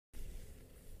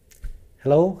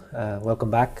Hello,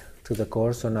 welcome back to the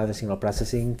course on audio signal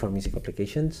processing for music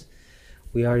applications.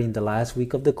 We are in the last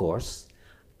week of the course,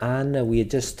 and we are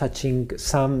just touching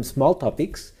some small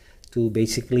topics to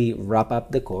basically wrap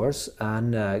up the course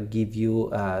and give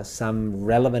you some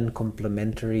relevant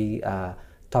complementary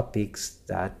topics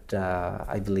that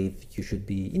I believe you should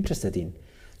be interested in.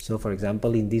 So for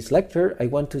example, in this lecture, I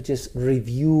want to just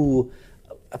review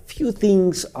a few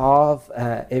things of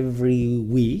every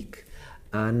week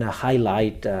and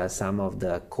highlight some of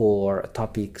the core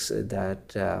topics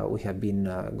that we have been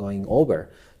going over,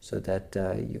 so that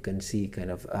you can see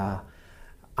kind of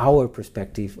our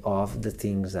perspective of the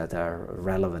things that are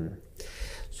relevant.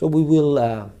 So we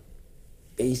will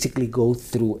basically go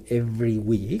through every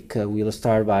week. We'll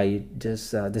start by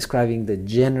just describing the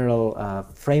general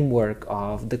framework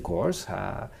of the course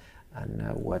and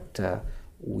what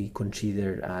we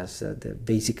consider as the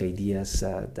basic ideas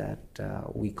that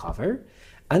we cover.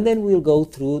 And then we'll go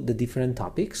through the different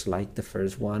topics, like the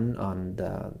first one on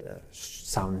the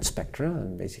sound spectra,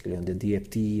 and basically on the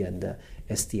DFT and the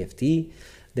STFT.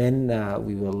 Then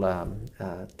we will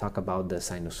talk about the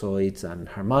sinusoids and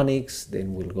harmonics.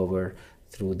 Then we'll go over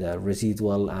through the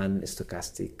residual and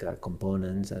stochastic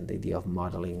components and the idea of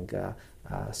modeling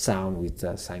sound with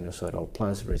sinusoidal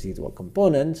plus residual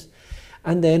components.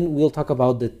 And then we'll talk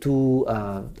about the two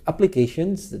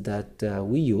applications that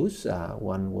we use.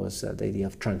 One was the idea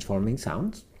of transforming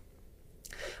sounds,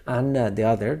 and the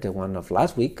other, the one of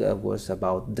last week, was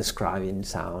about describing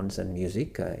sounds and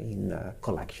music in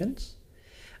collections.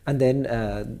 And then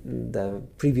the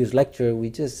previous lecture, we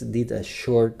just did a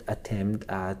short attempt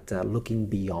at looking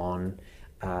beyond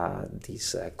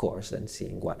this course and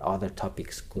seeing what other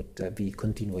topics could be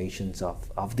continuations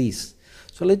of this.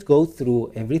 So let's go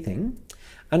through everything.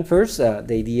 And first, the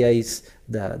idea is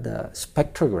the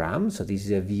spectrogram. So this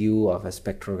is a view of a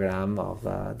spectrogram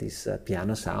of this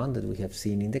piano sound that we have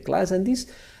seen in the class. And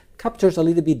this captures a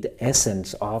little bit the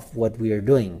essence of what we are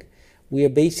doing. We are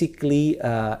basically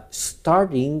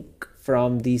starting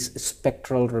from this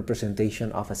spectral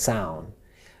representation of a sound.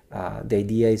 The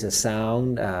idea is a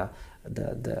sound,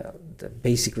 the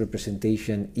basic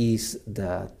representation is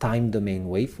the time domain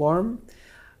waveform.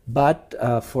 But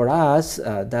for us,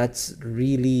 that's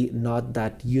really not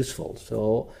that useful.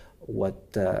 So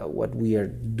what we are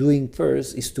doing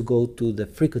first is to go to the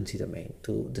frequency domain,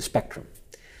 to the spectrum.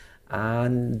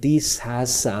 And this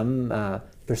has some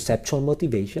perceptual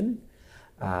motivation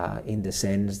in the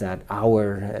sense that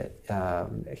our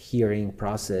hearing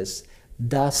process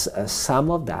does some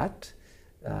of that.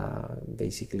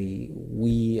 Basically,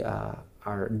 we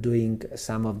are doing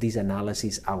some of these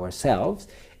analyses ourselves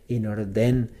in order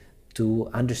then to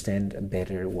understand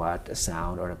better what a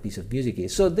sound or a piece of music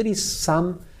is. So there is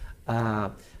some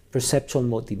perceptual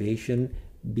motivation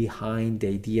behind the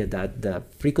idea that the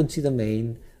frequency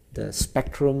domain, the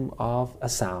spectrum of a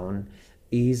sound,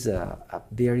 is a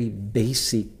very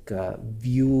basic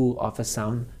view of a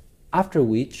sound, after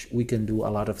which we can do a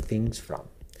lot of things from.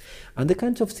 And the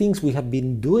kinds of things we have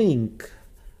been doing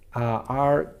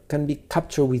can be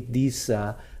captured with this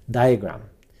diagram.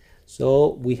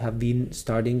 So we have been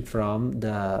starting from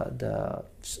the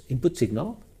input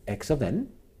signal, x of n,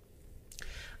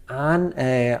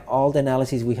 and all the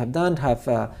analyses we have done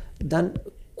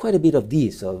quite a bit of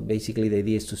this. So basically the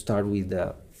idea is to start with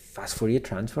the fast Fourier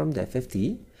transform, the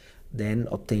FFT, then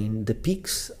obtain the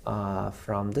peaks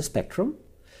from the spectrum.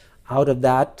 Out of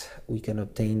that, we can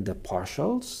obtain the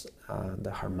partials,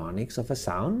 the harmonics of a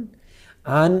sound,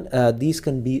 and these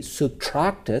can be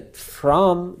subtracted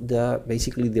from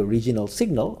basically the original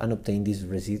signal and obtain this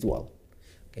residual.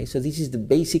 Okay, so this is the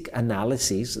basic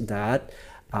analysis that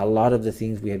a lot of the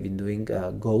things we have been doing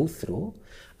go through,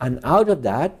 and out of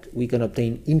that we can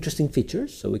obtain interesting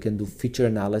features. So we can do feature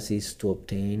analysis to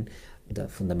obtain the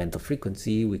fundamental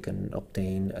frequency. We can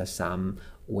obtain some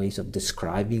ways of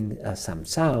describing some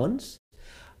sounds.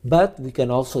 But we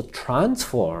can also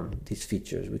transform these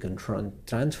features. We can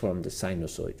transform the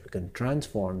sinusoid. We can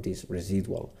transform this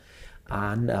residual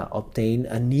and obtain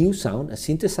a new sound, a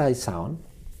synthesized sound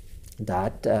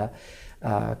that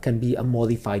can be a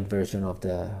modified version of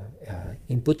the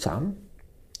input sound.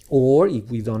 Or if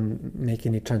we don't make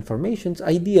any transformations,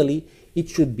 ideally it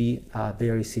should be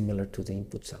very similar to the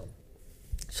input sound.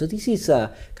 So this is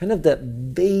kind of the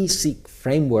basic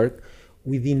framework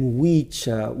within which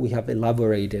we have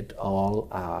elaborated all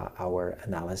our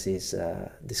analysis,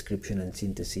 description and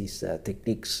synthesis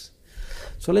techniques.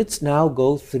 So let's now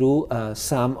go through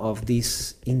some of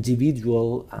these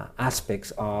individual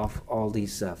aspects of all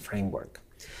this framework.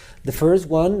 The first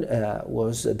one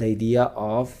was the idea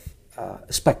of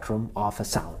spectrum of a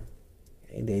sound.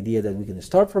 The idea that we can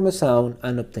start from a sound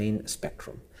and obtain a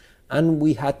spectrum. And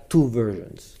we had two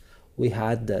versions. We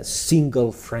had the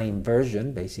single frame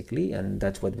version, basically, and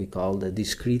that's what we call the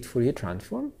discrete Fourier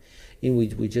transform, in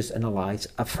which we just analyze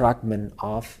a fragment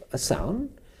of a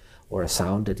sound, or a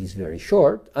sound that is very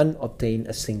short, and obtain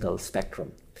a single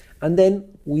spectrum. And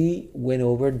then we went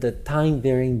over the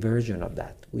time-varying version of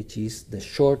that, which is the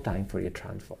short time Fourier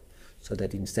transform. So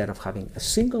that instead of having a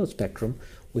single spectrum,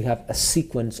 we have a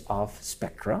sequence of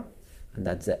spectra, and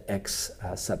that's the x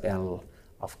sub L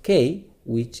of k,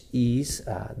 which is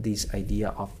this idea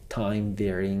of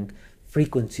time-varying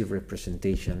frequency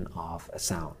representation of a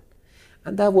sound.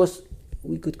 And that was,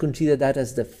 we could consider that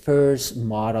as the first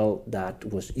model that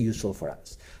was useful for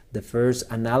us. The first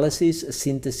analysis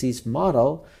synthesis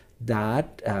model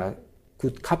that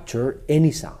could capture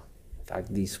any sound. In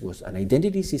fact, this was an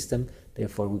identity system,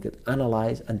 therefore we could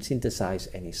analyze and synthesize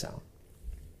any sound.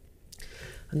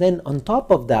 And then on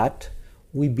top of that,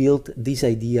 we built this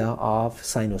idea of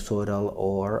sinusoidal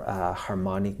or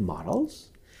harmonic models.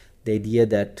 The idea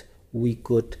that we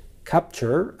could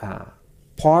capture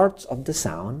parts of the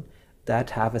sound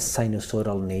that have a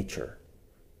sinusoidal nature.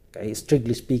 Okay,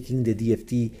 strictly speaking, the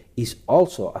DFT is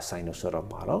also a sinusoidal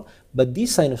model, but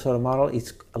this sinusoidal model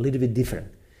is a little bit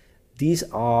different. These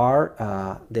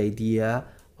are the idea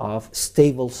of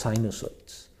stable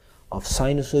sinusoids, of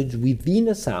sinusoids within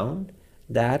a sound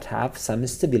that have some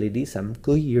stability, some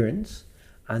coherence,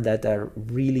 and that are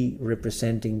really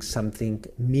representing something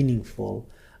meaningful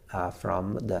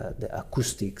from the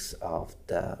acoustics of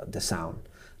the sound.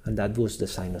 And that was the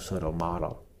sinusoidal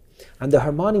model. And the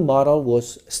harmonic model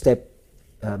was a step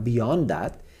beyond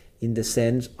that, in the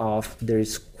sense of there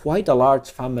is quite a large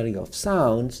family of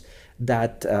sounds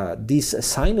that these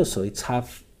sinusoids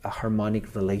have a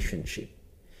harmonic relationship.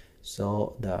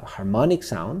 So the harmonic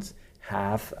sounds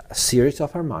have a series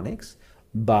of harmonics,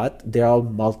 but they are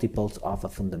multiples of a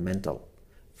fundamental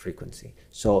frequency.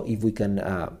 So if we can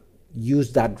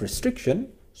use that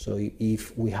restriction, so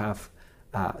if we have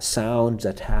sounds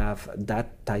that have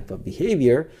that type of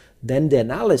behavior, then the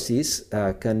analysis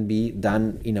can be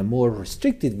done in a more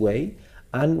restricted way,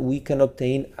 and we can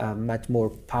obtain a much more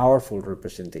powerful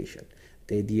representation.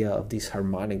 The idea of this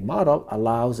harmonic model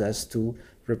allows us to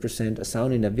represent a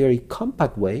sound in a very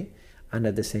compact way, and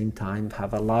at the same time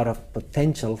have a lot of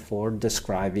potential for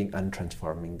describing and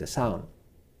transforming the sound.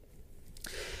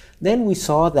 Then we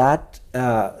saw that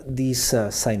these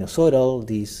sinusoidal,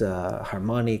 these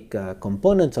harmonic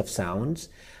components of sounds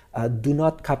do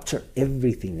not capture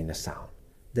everything in a sound.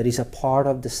 There is a part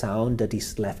of the sound that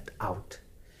is left out.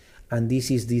 And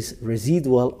this is these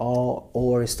residual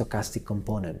or stochastic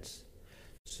components.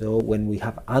 So when we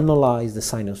have analyzed the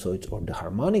sinusoids or the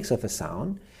harmonics of a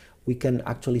sound, we can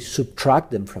actually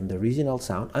subtract them from the original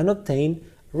sound and obtain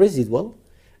residual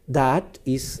that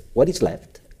is what is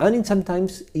left. And it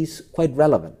sometimes is quite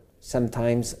relevant.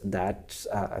 Sometimes that's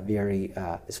a very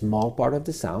small part of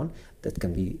the sound that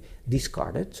can be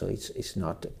discarded, so it's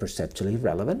not perceptually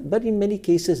relevant. But in many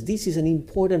cases, this is an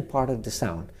important part of the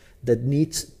sound that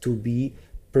needs to be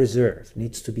preserved,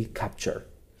 needs to be captured.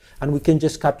 And we can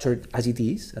just capture it as it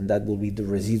is, and that will be the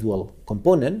residual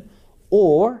component,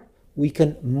 or we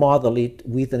can model it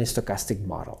with a stochastic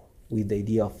model, with the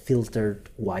idea of filtered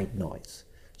white noise.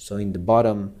 So in the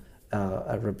bottom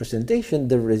representation,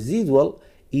 the residual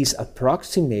is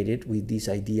approximated with this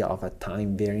idea of a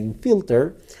time-varying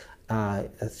filter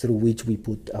through which we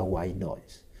put a white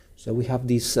noise. So we have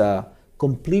this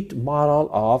complete model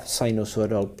of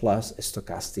sinusoidal plus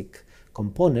stochastic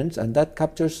components, and that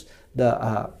captures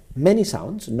the many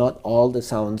sounds. Not all the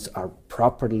sounds are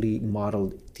properly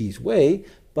modeled this way,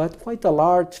 but quite a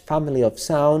large family of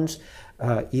sounds,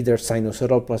 either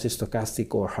sinusoidal plus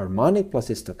stochastic or harmonic plus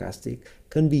stochastic,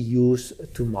 can be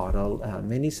used to model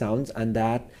many sounds, and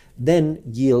that then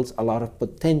yields a lot of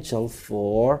potential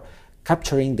for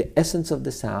capturing the essence of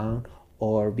the sound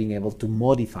or being able to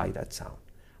modify that sound.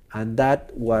 And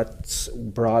that what's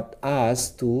brought us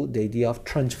to the idea of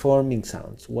transforming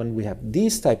sounds. When we have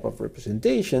these type of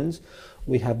representations,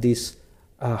 we have these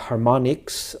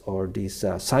harmonics or these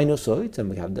sinusoids, and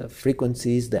we have the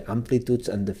frequencies, the amplitudes,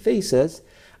 and the phases,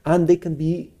 and they can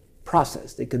be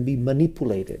processed, they can be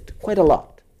manipulated quite a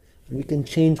lot. And we can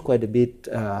change quite a bit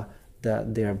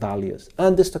their values.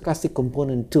 And the stochastic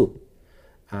component too.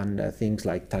 And things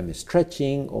like time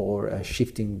stretching or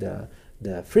shifting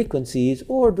the frequencies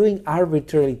or doing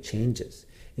arbitrary changes.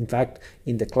 In fact,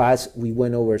 in the class we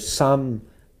went over some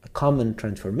common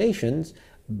transformations,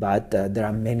 but there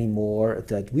are many more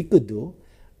that we could do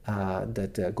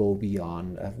that go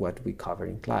beyond what we cover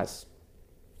in class.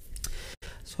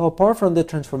 So So apart from the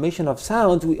transformation of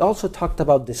sounds, we also talked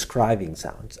about describing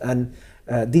sounds. And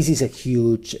this is a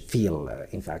huge field.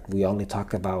 In fact, we only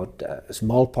talk about a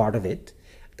small part of it.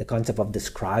 The concept of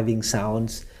describing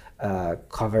sounds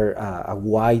cover a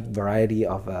wide variety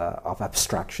of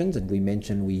abstractions, and we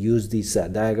mentioned we use this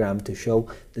diagram to show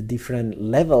the different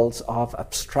levels of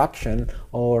abstraction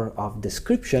or of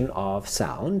description of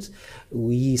sounds.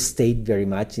 We stayed very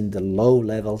much in the low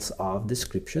levels of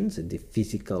descriptions, the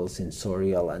physical,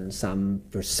 sensorial, and some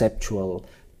perceptual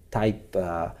type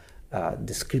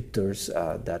descriptors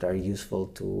that are useful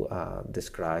to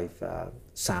describe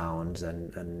sounds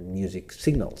and music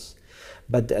signals.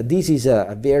 But this is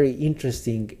a very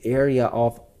interesting area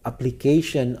of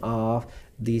application of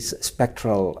this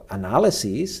spectral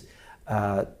analysis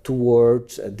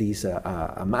towards this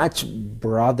a much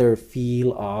broader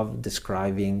field of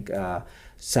describing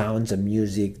sounds and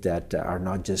music that are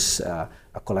not just a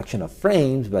collection of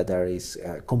frames, but there is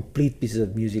complete pieces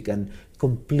of music and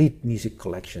complete music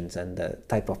collections, and the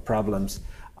type of problems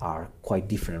are quite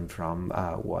different from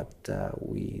what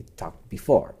we talked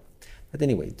before. But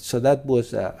anyway, so that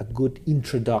was a good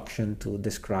introduction to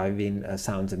describing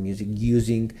sounds and music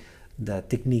using the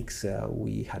techniques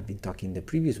we had been talking in the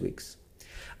previous weeks.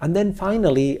 And then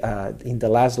finally, in the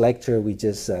last lecture, we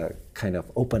just kind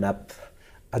of open up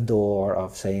a door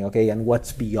of saying, okay, and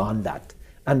what's beyond that?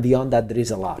 And beyond that, there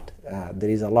is a lot. There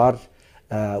is a lot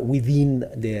within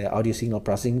the audio signal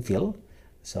processing field.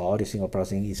 So audio signal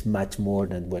processing is much more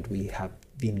than what we have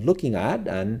been looking at,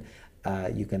 and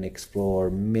you can explore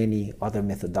many other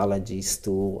methodologies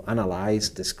to analyze,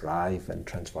 describe, and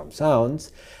transform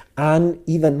sounds. And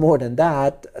even more than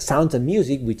that, sounds and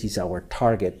music, which is our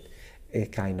target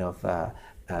kind of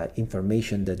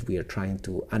information that we are trying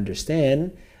to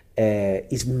understand,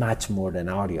 is much more than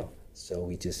audio. So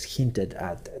we just hinted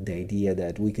at the idea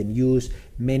that we can use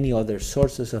many other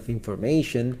sources of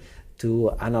information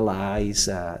to analyze,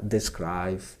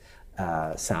 describe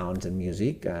sounds and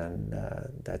music, and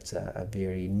that's a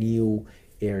very new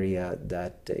area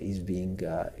that is being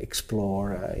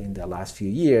explored in the last few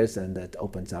years, and that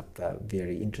opens up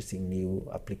very interesting new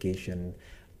application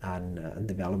and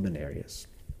development areas.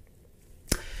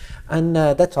 And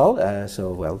that's all.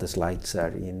 So, well, the slides are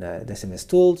in the SMS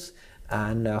tools,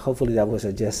 and hopefully that was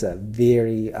just a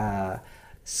very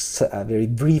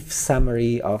brief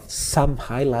summary of some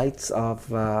highlights of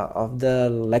the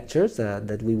lectures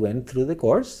that we went through the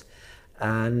course,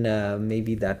 and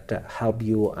maybe that help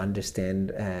you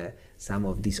understand some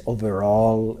of this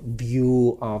overall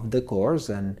view of the course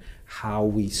and how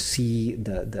we see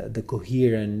the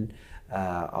coherence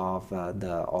of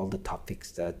all the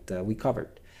topics that we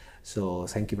covered. So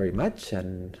thank you very much,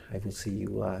 and I will see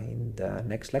you in the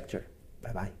next lecture.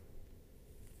 Bye-bye.